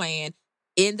college plan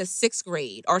in the 6th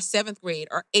grade or 7th grade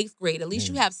or 8th grade. At least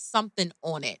you have something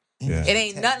on it. Yeah. It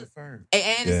ain't nothing.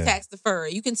 And it's tax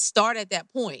deferred. You can start at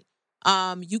that point.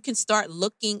 You can start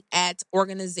looking at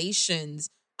organizations.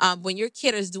 When your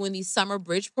kid is doing these summer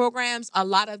bridge programs, a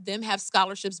lot of them have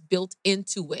scholarships built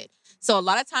into it. So a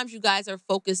lot of times you guys are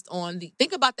focused on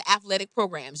think about the athletic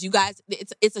programs. You guys,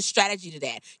 it's a strategy to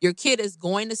that. Your kid is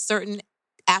going to certain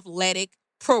athletic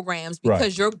programs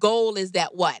because your goal is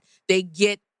that what? They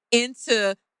get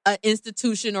into an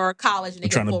institution or a college and they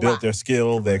They're trying get to full build ride. their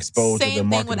skill, they're exposed to their Same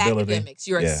thing with marketability. academics.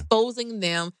 You're exposing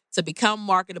them to become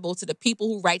marketable to the people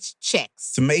who write checks.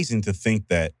 It's amazing to think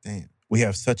that we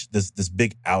have such this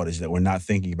big outage that we're not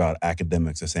thinking about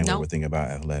academics the same way we're thinking about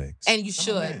athletics. And you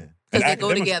should. And Because they go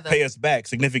academics together. pay us back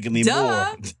significantly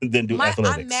more than do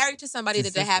athletics. I'm married to somebody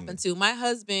that happened to. My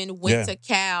husband went to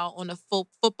Cal on a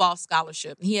football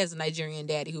scholarship. He has a Nigerian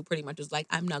daddy who pretty much was like,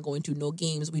 I'm not going to no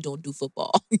games. We don't do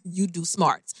football. You do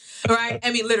smarts. Right?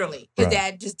 I mean, literally. His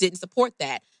dad just didn't support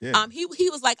that. Yeah. He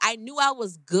was like, I knew I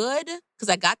was good because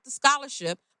I got the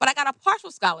scholarship, but I got a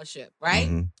partial scholarship, right?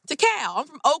 Mm-hmm. To Cal. I'm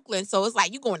from Oakland. So it's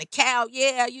like, you going to Cal?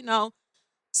 Yeah,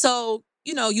 So,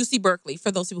 UC Berkeley,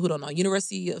 for those people who don't know,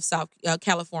 University of South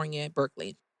California,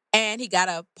 Berkeley. And he got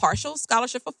a partial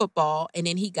scholarship for football, and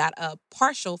then he got a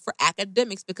partial for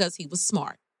academics because he was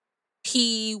smart.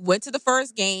 He went to the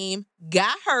first game,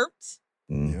 got hurt,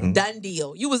 done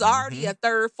deal. You was already a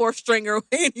third, fourth stringer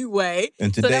anyway.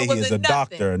 And today he is a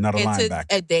doctor, not a linebacker.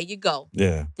 And there you go.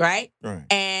 Yeah. Right? Right.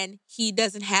 And he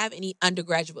doesn't have any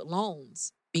undergraduate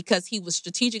loans. Because he was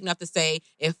strategic enough to say,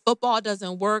 if football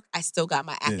doesn't work, I still got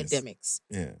my academics.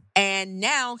 Yeah. And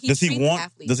now he Does he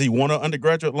athletes. want an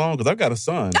undergraduate loan? Because I've got a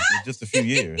son in just a few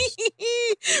years.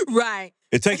 Right.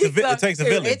 It takes a village. It takes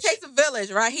a village,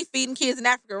 right? He's feeding kids in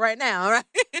Africa right now, right?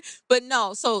 But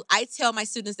no, so I tell my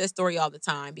students that story all the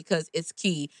time because it's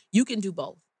key. You can do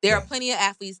both. There are plenty of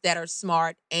athletes that are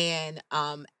smart and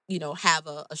have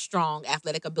a strong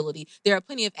athletic ability. There are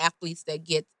plenty of athletes that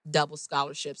get double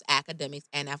scholarships, academics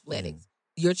and athletics.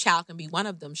 Your child can be one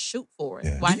of them. Shoot for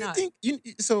it. Why not?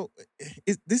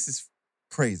 This is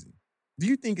crazy. Do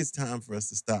you think it's time for us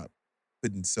to stop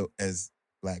putting as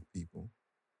Black people,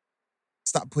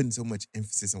 stop putting so much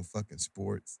emphasis on fucking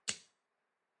sports?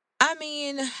 I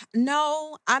mean,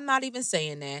 no, I'm not even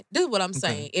saying that. This is what I'm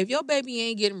saying. If your baby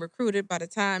ain't getting recruited by the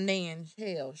time they in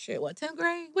 10th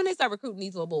grade? When they start recruiting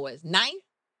these little boys?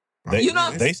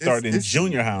 9th? They start in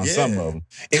junior high on some of them.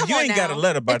 If you ain't got a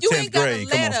letter by 10th grade,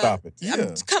 come on, stop it.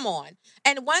 Yeah. Come on.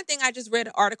 And one thing, I just read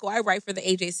an article. I write for the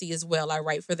AJC as well. I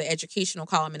write for the educational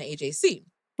column in the AJC.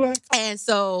 And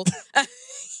so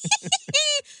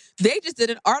they just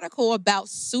did an article about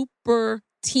super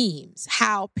teams,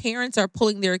 how parents are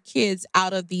pulling their kids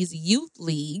out of these youth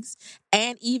leagues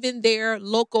and even their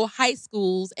local high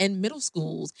schools and middle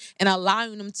schools and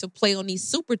allowing them to play on these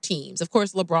super teams. Of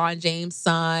course, LeBron James'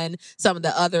 son, some of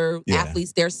the other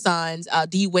athletes, their sons,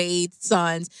 D. Wade's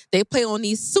sons, they play on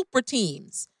these super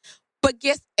teams. But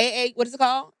guess what is it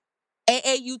called?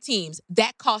 AAU teams,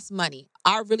 that costs money.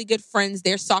 Our really good friends,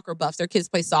 they're soccer buffs. Their kids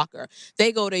play soccer.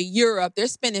 They go to Europe. They're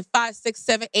spending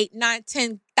 $5,000, $6,000,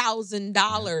 $7,000, $8,000,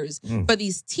 $9,000 for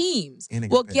these teams.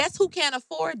 Well, guess who can't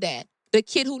afford that? The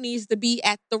kid who needs to be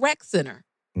at the rec center.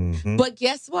 Mm-hmm. But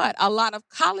guess what? A lot of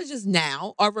colleges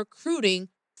now are recruiting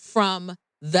from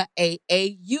the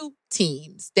AAU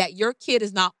teams that your kid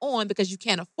is not on because you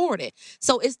can't afford it.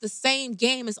 So it's the same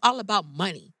game. It's all about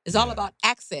money. It's all about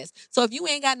access. So if you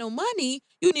ain't got no money,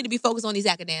 you need to be focused on these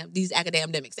academics.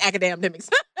 Academics.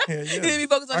 Yeah, You need to be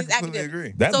focused on these academics.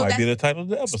 Agree. That might be the title of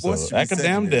the episode.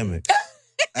 Academic.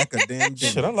 Academic.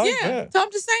 Shit, I like that. So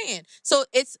I'm just saying. So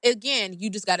it's, again,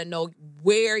 you just got to know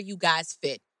where you guys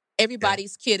fit.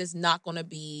 Everybody's kid is not going to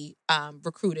be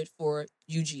recruited for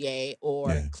UGA or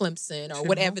Clemson or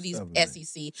whatever these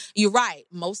SEC. You're right.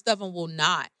 Most of them will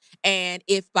not. And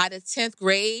if by the 10th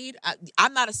grade,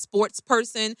 I'm not a sports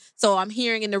person, so I'm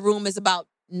hearing in the room is about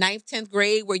 9th, 10th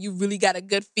grade where you really got a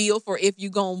good feel for if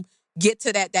you're going to get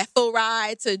to that full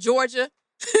ride to Georgia.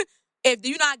 If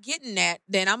you're not getting that,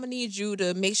 then I'm going to need you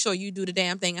to make sure you do the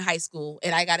damn thing in high school.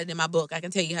 And I got it in my book. I can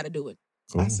tell you how to do it.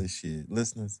 Cool. I say shit.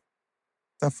 Listeners,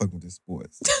 stop fucking with the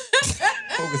sports.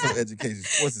 Focus on education.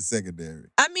 Sports is secondary.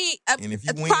 I mean, and if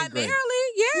you win, primarily,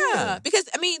 yeah. Because,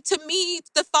 I mean, to me,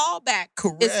 the fallback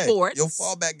is sports. Your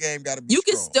fallback game got to be You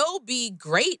strong. can still be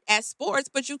great at sports,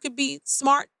 but you could be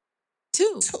smart,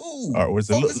 too. All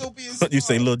right, you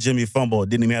say little Jimmy fumble,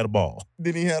 didn't even have the ball.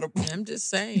 Didn't he have the ball? I'm just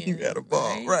saying. He had a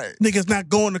ball, right. Niggas not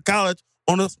going to college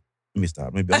on us. Let me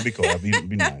stop. Maybe I'll be cool. I'll be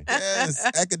nice. Yes,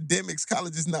 academics,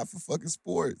 college is not for fucking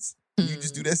sports. You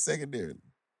just do that secondarily.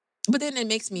 But then it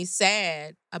makes me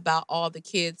sad about all the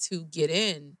kids who get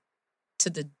in to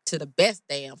the best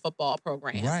damn football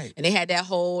program. Right. And they had that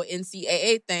whole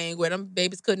NCAA thing where them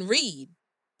babies couldn't read.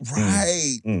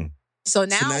 Right. So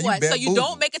now what? So you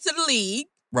don't make it to the league.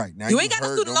 Right. Now you ain't got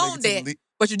a student loan debt,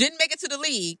 but you didn't make it to the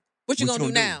league. What you gonna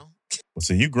do now? Well,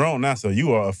 so you grown now, so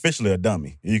you are officially a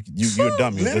dummy. You're a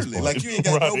dummy. Literally, at this point. like you ain't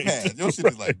got no pad. Your shit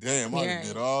is like, damn, I done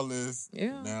did all this.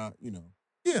 Yeah. Now,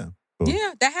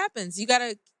 Yeah, that happens. You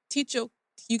gotta teach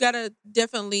You got to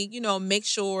definitely, make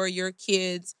sure your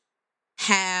kids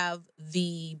have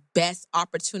the best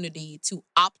opportunity to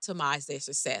optimize their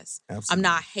success. Absolutely. I'm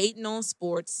not hating on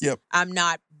sports. Yep. I'm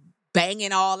not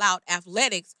banging all out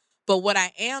athletics. But what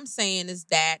I am saying is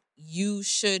that you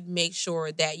should make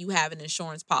sure that you have an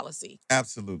insurance policy.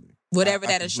 Absolutely. Whatever I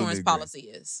that completely insurance agree. policy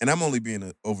is. And I'm only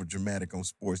being over dramatic on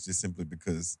sports just simply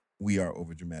because we are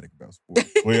over dramatic about sports.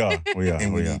 We are. And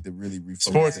we we are. need to really refocus.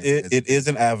 Sports, it is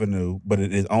an avenue, but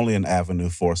it is only an avenue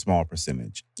for a small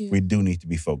percentage. Yeah. We do need to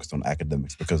be focused on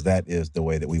academics because that is the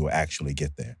way that we will actually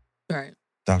get there. Right.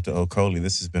 Dr. Okoli,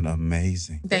 this has been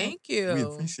amazing. Thank you. We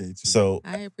appreciate you. So,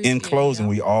 I appreciate in closing,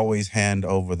 y'all. we always hand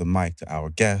over the mic to our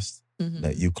guests. Mhm.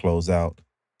 Let you close out.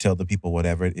 Tell the people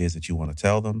whatever it is that you want to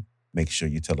tell them. Make sure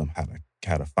you tell them how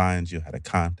to find you, how to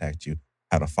contact you,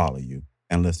 how to follow you.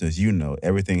 And listeners,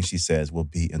 everything she says will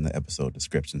be in the episode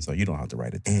description, so you don't have to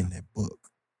write it down. And that book.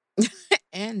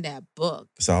 And that book.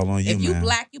 It's all on you, If you man.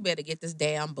 black, you better get this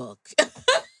damn book.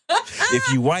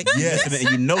 If you white, Yes.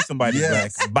 and you know somebody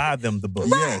Yes. black, buy them the book.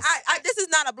 Yes. This is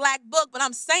not a black book, but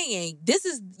I'm saying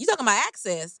you talking about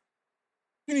access.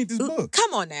 You need this book.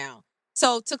 Come on now.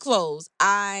 So to close,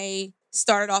 I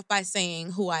started off by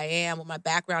saying who I am, what my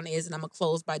background is, and I'm going to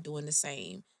close by doing the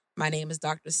same. My name is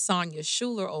Dr. Sonya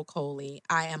Schuler Okoli.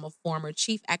 I am a former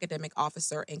Chief Academic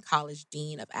Officer and College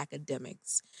Dean of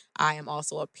Academics. I am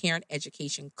also a parent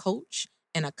education coach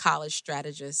and a college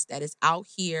strategist that is out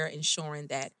here ensuring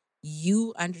that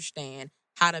you understand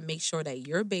how to make sure that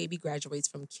your baby graduates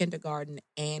from kindergarten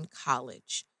and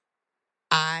college.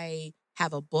 I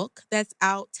have a book that's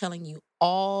out telling you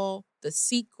all the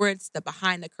secrets, the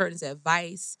behind the curtains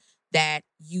advice that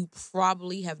you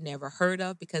probably have never heard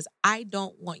of, because I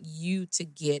don't want you to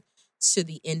get to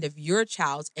the end of your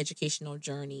child's educational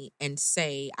journey and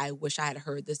say, I wish I had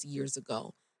heard this years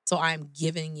ago. So I'm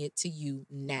giving it to you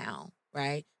now,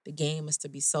 right? The game is to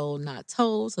be sold, not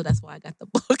told. So that's why I got the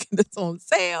book and it's on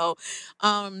sale.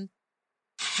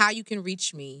 How you can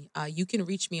reach me. You can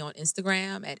reach me on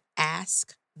Instagram at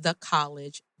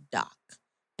AskTheCollegeDoc.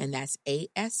 And that's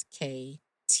AskTheCollegedr.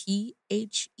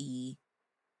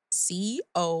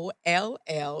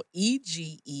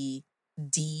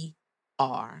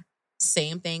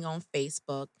 Same thing on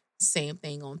Facebook, same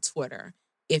thing on Twitter.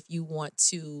 If you want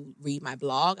to read my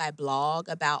blog, I blog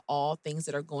about all things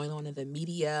that are going on in the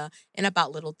media and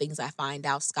about little things I find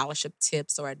out, scholarship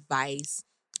tips or advice.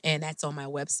 And that's on my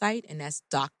website, and that's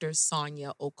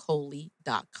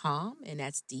drsonyaokoli.com, and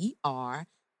that's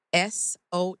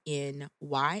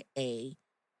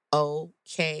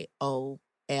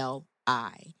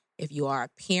DRSONYAOKOLI. If you are a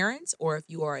parent, or if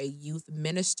you are a youth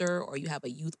minister, or you have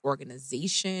a youth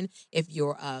organization, if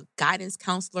you're a guidance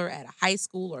counselor at a high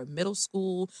school or middle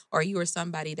school, or you are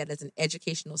somebody that is an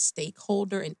educational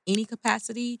stakeholder in any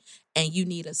capacity, and you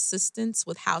need assistance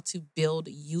with how to build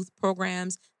youth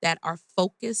programs that are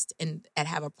focused and that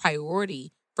have a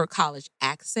priority for college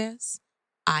access,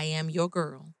 I am your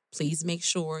girl. Please make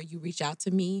sure you reach out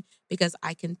to me, because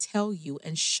I can tell you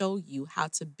and show you how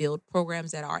to build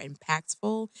programs that are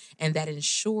impactful and that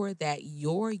ensure that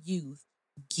your youth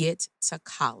get to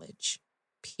college,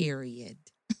 period.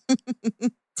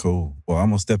 Cool. Well,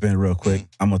 I'm going to step in real quick.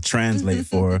 I'm going to translate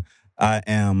for her. I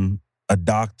am a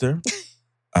doctor.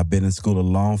 I've been in school a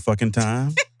long fucking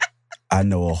time. I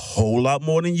know a whole lot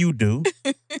more than you do.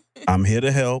 I'm here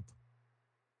to help.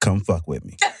 Come fuck with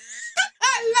me.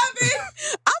 I love it.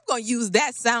 I'm going to use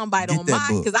that soundbite on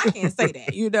mine, because I can't say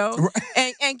that,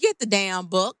 Right. And get the damn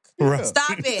book. Right.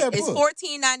 Stop it. It's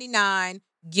 $14.99.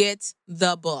 Get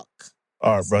the book.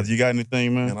 All right, brother. You got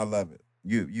anything, man? Man, I love it.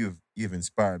 You've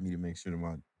inspired me to make sure that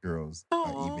my girls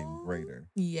are even greater.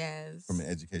 Yes. From an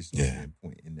educational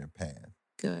standpoint in their path.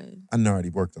 Good. I already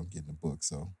worked on getting the book,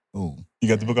 so boom. You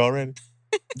got the book already?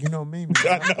 You know me, man.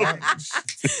 I know.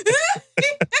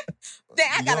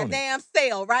 I got a damn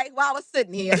sale right while I was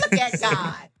sitting here. Look at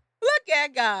God. Look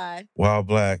at God. Wild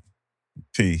Black.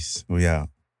 Peace. We out.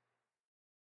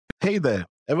 Hey there.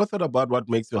 Ever thought about what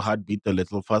makes your heart beat a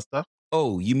little faster?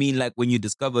 Oh, you mean like when you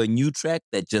discover a new track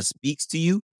that just speaks to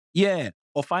you? Yeah.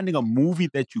 Or finding a movie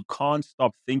that you can't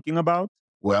stop thinking about?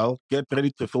 Well, get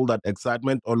ready to feel that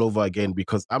excitement all over again,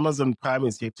 because Amazon Prime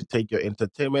is here to take your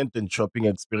entertainment and shopping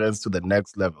experience to the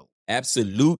next level.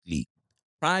 Absolutely.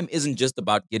 Prime isn't just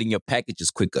about getting your packages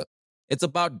quicker. It's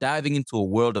about diving into a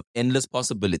world of endless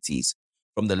possibilities,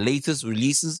 from the latest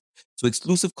releases to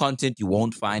exclusive content you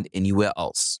won't find anywhere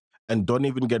else. And don't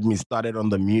even get me started on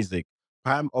the music.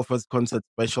 Prime offers concert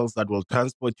specials that will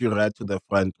transport you right to the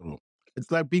front row.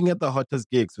 It's like being at the hottest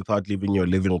gigs without leaving your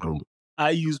living room.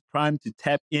 I use Prime to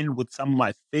tap in with some of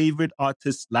my favorite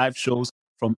artists' live shows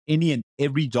from any and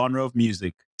every genre of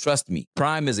music. Trust me,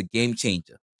 Prime is a game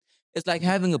changer. It's like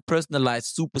having a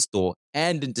personalized superstore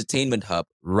and entertainment hub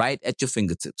right at your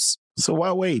fingertips. So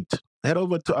why wait? Head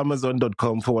over to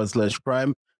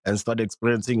amazon.com/Prime and start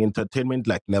experiencing entertainment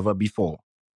like never before.